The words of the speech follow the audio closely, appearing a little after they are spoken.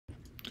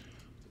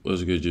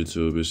What's good,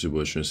 YouTube? It's your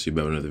boy Trent C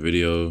back with another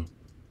video.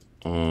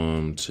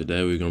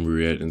 Today we're gonna be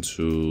reacting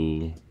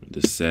to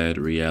the sad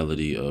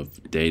reality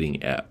of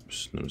dating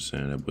apps. You know what I'm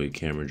saying? That boy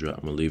Camera Drop.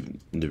 I'm gonna leave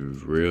the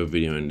real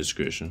video in the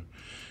description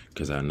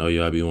because I know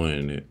y'all be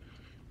wanting it.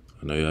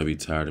 I know y'all be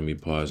tired of me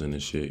pausing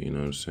and shit. You know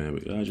what I'm saying?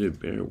 But y'all just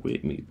bear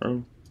with me,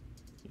 bro.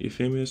 You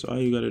feel me? That's all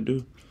you gotta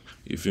do.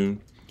 You feel me?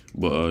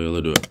 But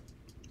y'all do it.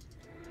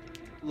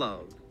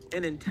 Love.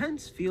 An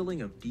intense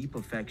feeling of deep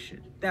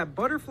affection. That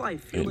butterfly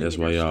feeling. And that's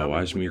why y'all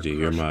watch me to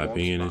hear my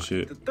opinion and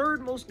shit. The third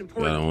most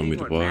important y'all don't want me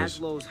to thing on pause?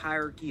 Maslow's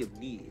hierarchy of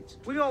needs.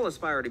 We all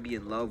aspire to be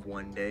in love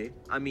one day.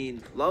 I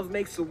mean, love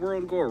makes the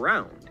world go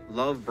around.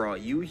 Love brought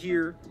you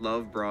here,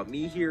 love brought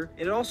me here,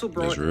 and it also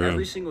brought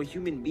every single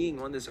human being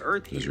on this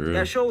earth here.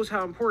 That shows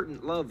how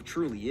important love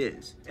truly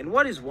is. And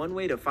what is one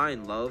way to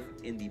find love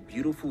in the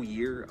beautiful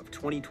year of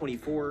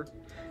 2024?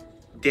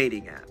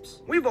 Dating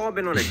apps. We've all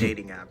been on a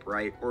dating app,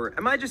 right? Or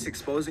am I just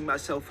exposing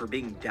myself for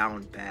being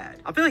down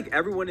bad? I feel like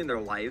everyone in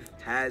their life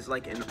has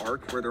like an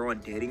arc where they're on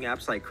dating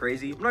apps like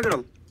crazy. I'm not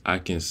gonna... I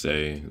can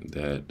say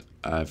that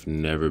I've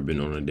never been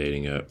on a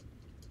dating app.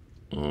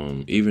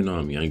 Even though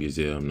I'm young as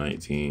hell, I'm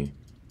 19.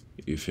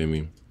 You feel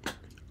me?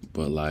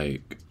 But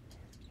like,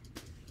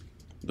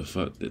 the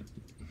fuck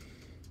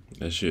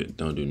that shit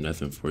don't do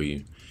nothing for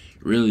you.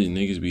 Really,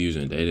 niggas be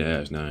using dating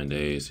apps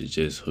nowadays to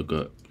just hook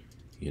up.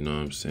 You know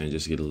what I'm saying?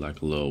 Just get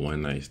like a little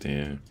one night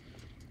stand.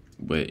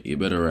 But you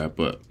better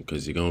wrap up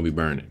because you're gonna be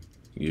burning.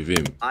 You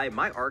feel me?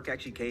 My arc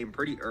actually came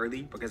pretty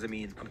early because, I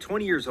mean, I'm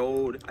 20 years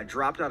old, I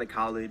dropped out of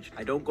college,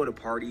 I don't go to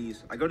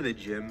parties, I go to the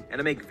gym, and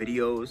I make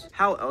videos.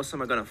 How else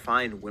am I gonna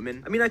find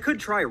women? I mean, I could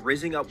try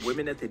rizzing up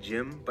women at the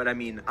gym, but I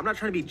mean, I'm not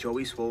trying to be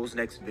Joey Swole's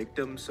next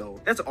victim, so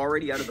that's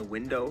already out of the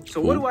window.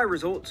 So what do I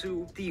resort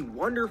to? The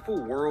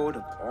wonderful world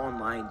of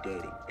online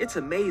dating. It's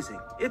amazing.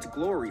 It's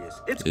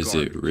glorious. It's Is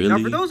garbage. it really?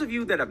 Now, for those of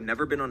you that have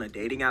never been on a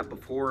dating app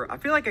before, I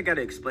feel like I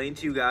gotta explain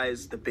to you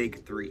guys the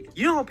big three.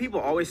 You know how people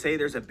always say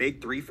there's a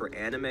big three for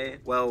anime?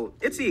 Well,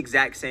 it's the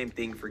exact same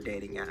thing for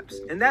dating apps.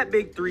 And that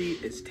big three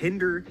is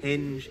Tinder,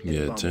 Hinge,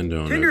 and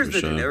Bumble. Tinder is the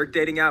generic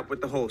dating app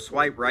with the whole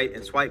swipe right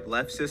and swipe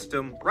left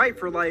system. Right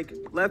for like,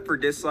 left for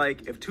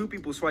dislike. If two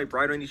people swipe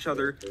right on each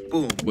other,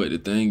 boom. But the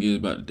thing is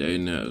about the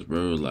dating apps,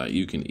 bro, like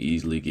you can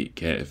easily get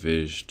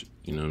catfished.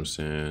 You know what I'm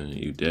saying?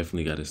 You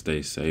definitely got to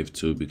stay safe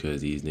too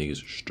because these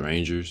niggas are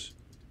strangers.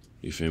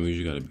 You feel me?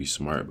 You got to be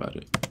smart about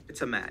it.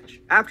 It's a match.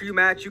 After you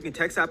match, you can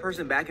text that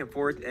person back and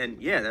forth, and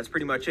yeah, that's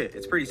pretty much it.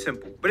 It's pretty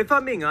simple. But if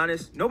I'm being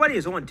honest, nobody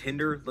is on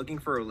Tinder looking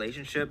for a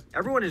relationship.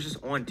 Everyone is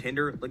just on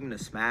Tinder looking to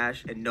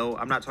smash. And no,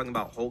 I'm not talking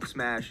about Hulk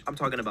smash. I'm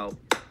talking about...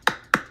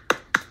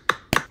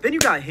 Then you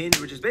got Hinge,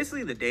 which is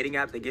basically the dating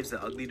app that gives the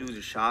ugly dudes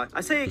a shot.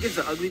 I say it gives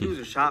the ugly dudes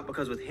a shot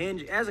because with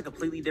Hinge, it has a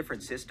completely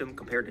different system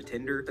compared to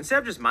Tinder. Instead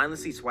of just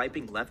mindlessly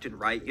swiping left and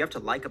right, you have to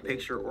like a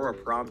picture or a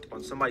prompt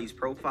on somebody's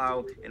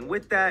profile. And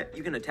with that,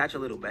 you can attach a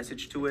little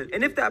message to it.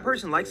 And if that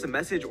person likes the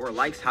message or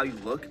likes how you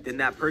look, then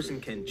that person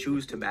can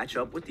choose to match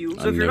up with you.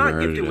 So if you're not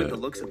gifted with the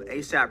looks of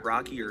A$AP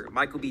Rocky or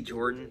Michael B.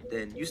 Jordan,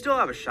 then you still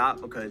have a shot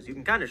because you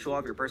can kind of show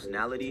off your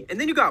personality. And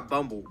then you got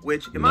Bumble,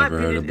 which in my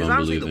opinion is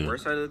honestly the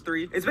worst out of the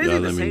three. It's basically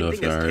the same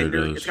thing as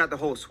Tinder. It's got the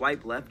whole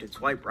swipe left and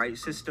swipe right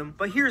system.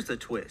 But here's the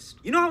twist.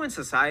 You know how in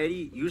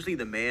society, usually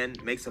the man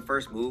makes the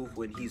first move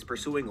when he's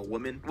pursuing a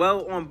woman?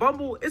 Well, on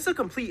Bumble, it's a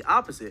complete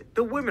opposite.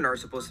 The women are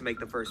supposed to make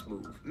the first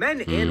move.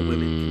 Men and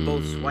women can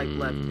both swipe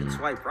left and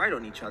swipe right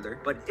on each other.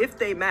 But if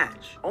they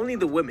match, only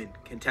the women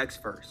can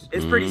text first.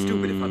 It's pretty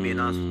stupid if I'm being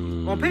honest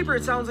with you. On paper,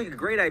 it sounds like a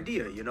great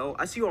idea, you know?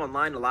 I see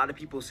online a lot of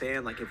people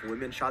saying like if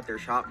women shot their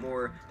shot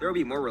more, there will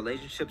be more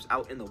relationships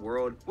out in the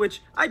world,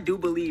 which I do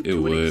believe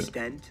to an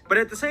extent. But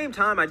at the same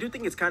time, I do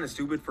think it's kind of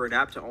stupid for an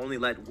app to only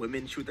let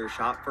women shoot their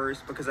shot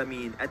first because I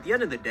mean at the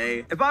end of the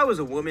day, if I was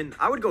a woman,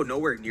 I would go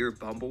nowhere near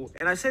Bumble.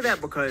 And I say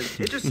that because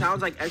it just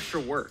sounds like extra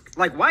work.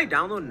 Like why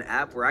download an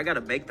app where I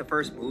gotta make the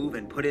first move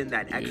and put in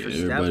that extra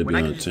step when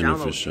I can just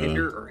download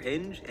Tinder or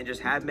Hinge and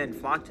just have men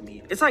flock to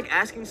me? It's like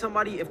asking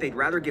somebody if they'd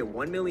rather get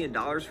 $1 million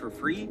for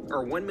free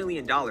or $1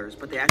 million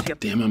but they actually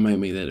have... Damn, I might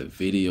make that a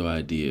video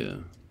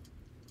idea.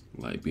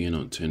 Like being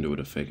on Tinder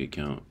with a fake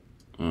account.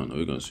 I don't know,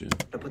 we're gonna see.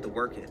 To put the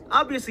work in.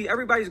 Obviously,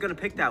 everybody's gonna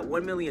pick that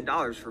 $1 million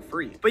for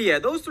free. But yeah,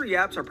 those three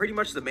apps are pretty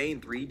much the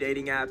main three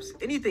dating apps.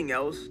 Anything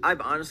else,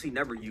 I've honestly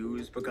never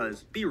used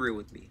because, be real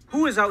with me,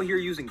 who is out here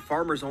using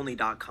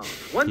farmersonly.com?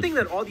 One thing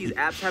that all these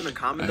apps have in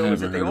common though is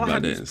that they all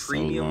have these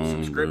premium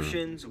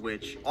subscriptions,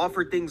 which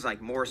offer things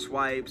like more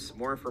swipes,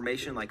 more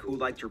information like who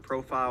liked your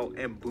profile,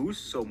 and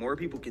boosts so more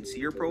people can see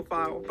your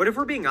profile. But if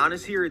we're being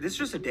honest here, this is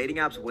just a dating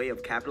app's way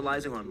of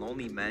capitalizing on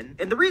lonely men.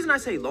 And the reason I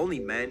say lonely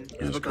men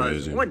is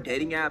because one,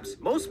 dating apps,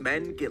 most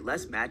men get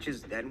less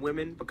matches than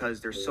women because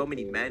there's so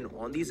many men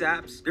on these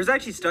apps. There's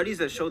actually studies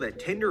that show that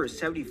Tinder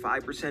is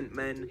 75%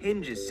 men,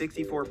 Hinge is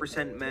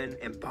 64% men,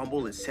 and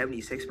Bumble is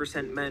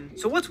 76% men.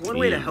 So what's one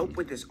way to help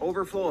with this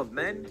overflow of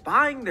men?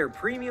 Buying their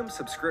premium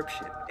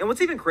subscription. And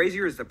what's even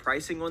crazier is the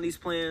pricing on these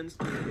plans.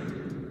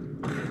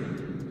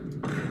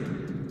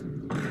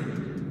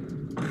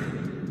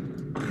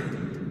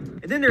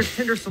 And then there's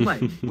Tinder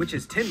Select, which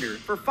is Tinder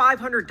for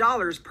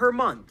 $500 per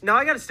month. Now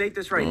I gotta state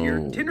this right here.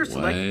 Tinder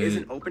Select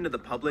isn't open to the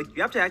public.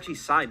 You have to actually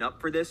sign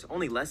up for this.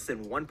 Only less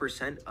than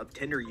 1% of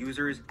Tinder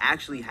users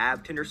actually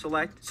have Tinder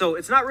Select. So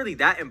it's not really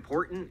that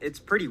important. It's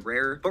pretty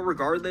rare. But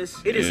regardless,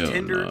 it is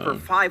Tinder for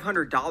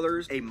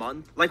 $500 a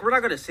month. Like, we're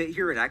not gonna sit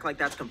here and act like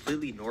that's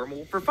completely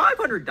normal. For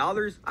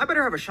 $500, I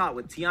better have a shot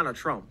with Tiana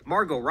Trump,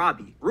 Margot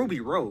Robbie, Ruby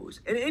Rose,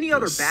 and any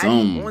other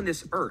baddie on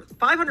this earth.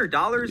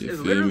 $500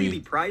 is literally the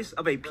price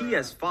of a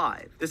PS5.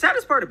 The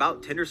saddest part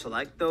about Tinder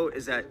Select, though,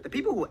 is that the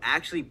people who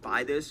actually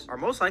buy this are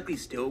most likely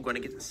still going to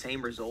get the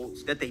same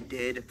results that they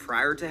did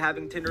prior to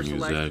having Tinder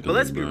Select. But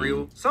let's be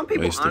real, some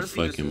people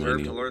honestly just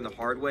deserve to learn the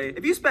hard way.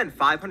 If you spend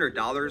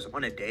 $500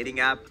 on a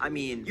dating app, I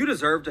mean, you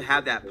deserve to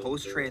have that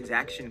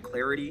post-transaction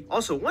clarity.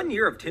 Also, 1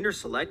 year of Tinder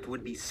Select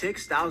would be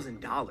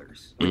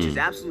 $6,000, which is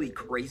absolutely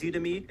crazy to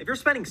me. If you're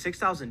spending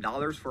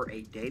 $6,000 for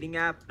a dating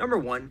app, number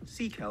one,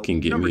 seek help.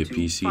 Number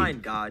two,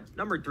 find God.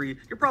 Number three,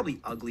 you're probably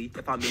ugly,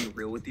 if I'm being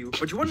real with you.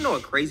 But you want to know a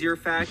crazier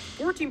fact?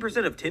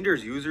 14% of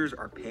Tinder's users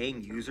are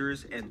paying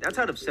users, and that's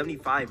out of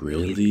 75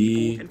 million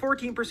people. And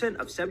 14%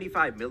 of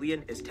 75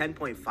 million is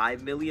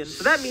 10.5 million.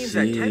 So that means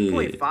that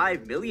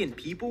 10.5 million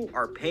people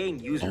are paying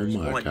users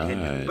on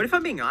Tinder. But if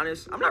I'm being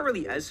honest, I'm not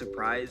really as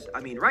surprised.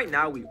 I mean, right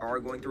now we are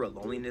going through a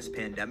loneliness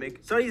pandemic.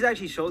 Studies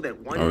actually show that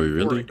 1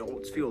 in 4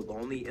 adults feel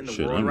lonely in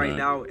the world right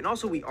now. And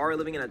also, we are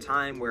living in a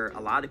time where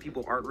a lot of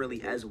people aren't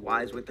really as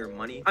wise with their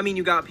money. I mean,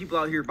 you got people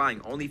out here buying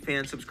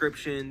OnlyFans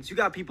subscriptions. You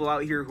got people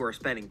out here who are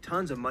spending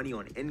tons of money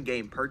on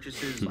in-game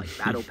purchases like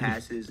battle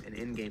passes and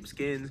in-game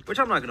skins, which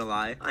I'm not gonna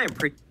lie, I am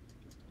pretty...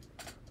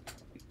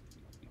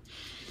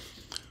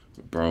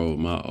 Bro,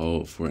 my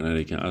old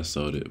Fortnite account, I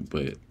sold it,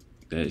 but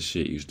that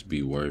shit used to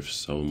be worth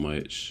so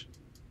much.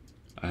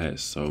 I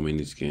had so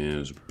many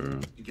skins, bro.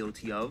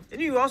 Guilty of.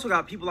 And you also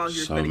got people out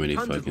here spending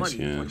tons of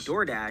money on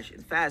DoorDash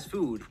and fast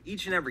food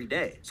each and every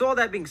day. So all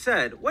that being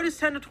said, what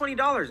is $10 to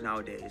 $20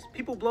 nowadays?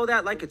 People blow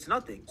that like it's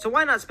nothing. So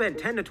why not spend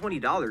 $10 to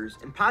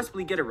 $20 and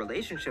possibly get a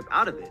relationship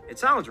out of it? It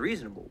sounds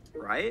reasonable,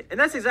 right? And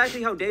that's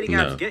exactly how dating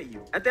apps get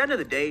you. At the end of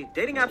the day,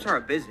 dating apps are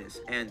a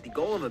business, and the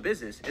goal of a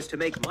business is to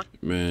make money.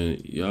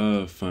 Man,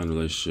 y'all find a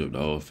relationship the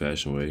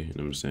old-fashioned way, you know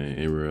what I'm saying,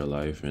 in real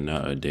life, and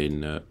not a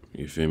dating app,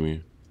 you feel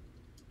me?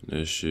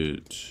 That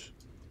shit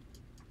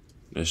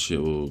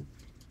will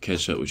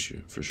catch up with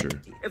you, for sure.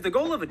 If the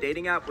goal of a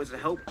dating app was to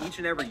help each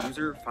and every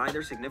user find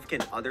their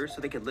significant other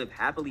so they could live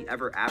happily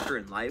ever after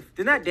in life,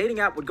 then that dating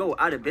app would go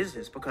out of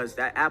business because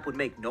that app would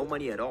make no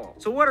money at all.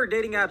 So what are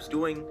dating apps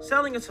doing?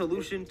 Selling a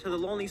solution to the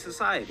lonely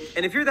society.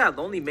 And if you're that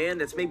lonely man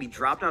that's maybe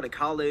dropped out of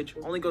college,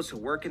 only goes to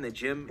work in the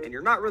gym, and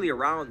you're not really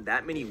around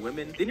that many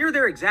women, then you're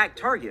their exact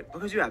target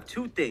because you have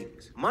two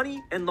things: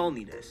 money and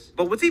loneliness.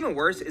 But what's even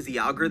worse is the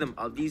algorithm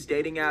of these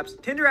dating apps.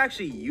 Tinder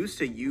actually used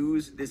to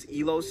use this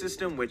ELO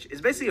system, which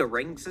is basically a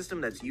ranking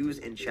system that's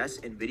used in chess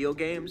and video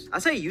games. I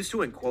say used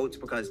to in quotes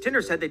because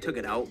Tinder said they took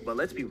it out, but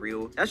let's be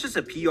real, that's just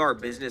a PR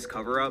business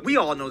cover-up. We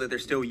all know that they're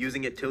still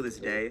using it till this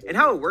day. And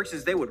how it works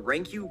is they would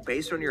rank you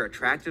based on your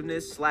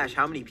attractiveness /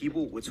 how many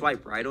people would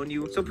swipe right on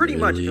you. So pretty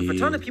much, if a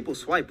ton of people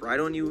swipe right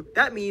on you,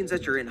 that means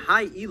that you're in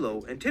high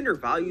ELO and Tinder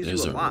values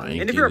you a lot.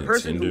 And if you're a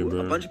person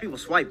who a bunch of people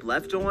swipe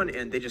left on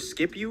and they just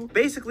skip you,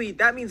 basically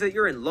that means that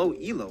you're in low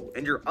ELO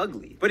and you're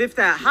ugly. But if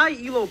that high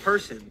ELO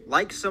person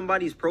likes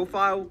somebody's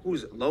profile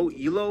who's low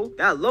ELO,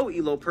 that low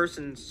ELO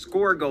person's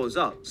score goes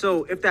up.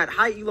 So if that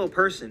high ELO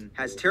person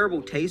has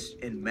terrible taste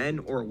in men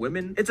or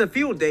women, it's a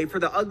field day for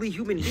the ugly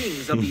human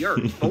beings of the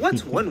earth. But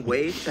what's one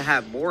way to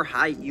have more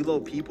high ELO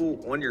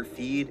people on your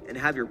feed and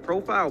have your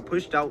profile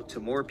pushed out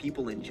to more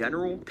people in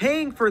general?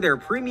 Paying for their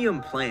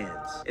premium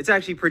plans. It's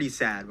actually pretty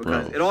sad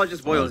because it all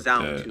just boils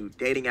down to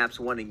dating apps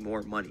wanting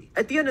more money.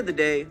 At the end of the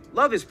day,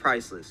 love is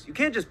priceless. You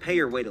can't just pay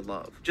your way to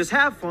love. Just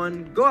have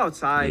fun, go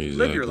outside,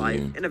 live your life,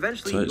 and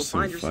eventually you'll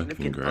find your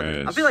significant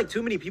other. I feel like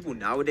too many people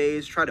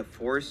nowadays try to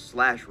force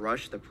 /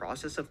 rush the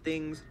process of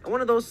things, and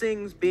one of those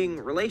things being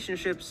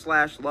relationships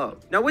 /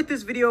 love. Now with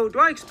this video, do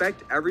I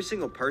expect every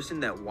single person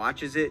that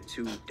watches it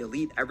to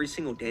delete every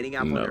single dating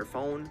app on their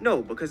phone?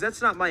 No, because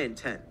that's not my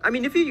intent. I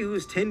mean, if you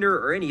use Tinder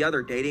or any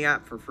other dating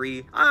app for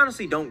free, I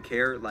honestly don't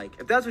care. Like,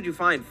 if that's what you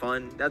find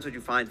fun, that's what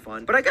you find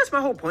fun. But I guess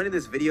my whole point of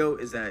this video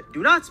is that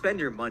do not spend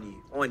your money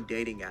on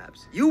dating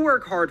apps. You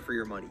work hard for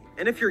your money.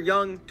 And if you're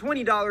young,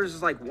 $20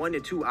 is like 1 to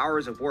 2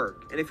 hours of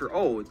work. And if you're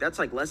old, that's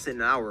like less than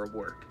an hour of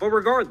work. But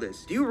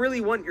regardless, do you really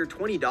want your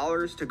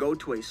 $20 to go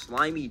to a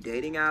slimy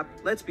dating app?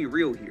 Let's be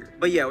real here.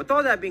 But yeah, with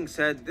all that being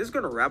said, this is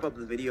gonna wrap up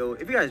the video.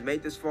 If you guys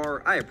made this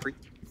far, I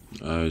appreciate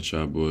it. Alright,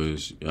 y'all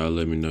boys. Y'all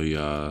let me know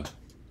y'all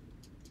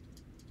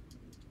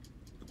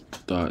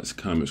thoughts,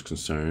 comments,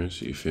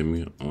 concerns. You feel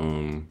me?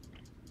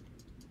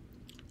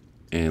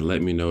 And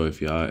let me know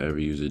if y'all ever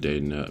use a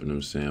dating app. You know what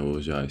I'm saying? What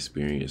was y'all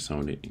experience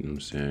on it? You know what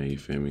I'm saying? You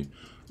feel me?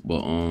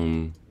 But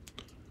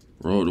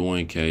road to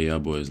 1K, y'all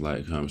boys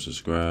like, comment,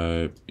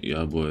 subscribe.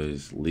 Y'all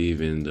boys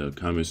leave in the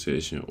comment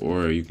section,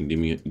 or you can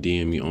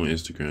DM me on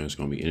Instagram. It's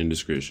gonna be in the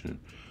description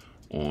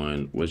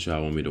on what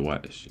y'all want me to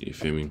watch. You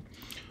feel me?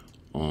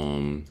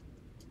 And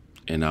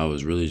And I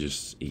was really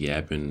just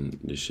yapping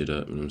this shit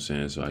up, you know what I'm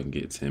saying, so I can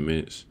get 10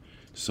 minutes.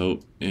 So,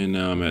 and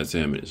now I'm at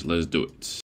 10 minutes. Let's do it.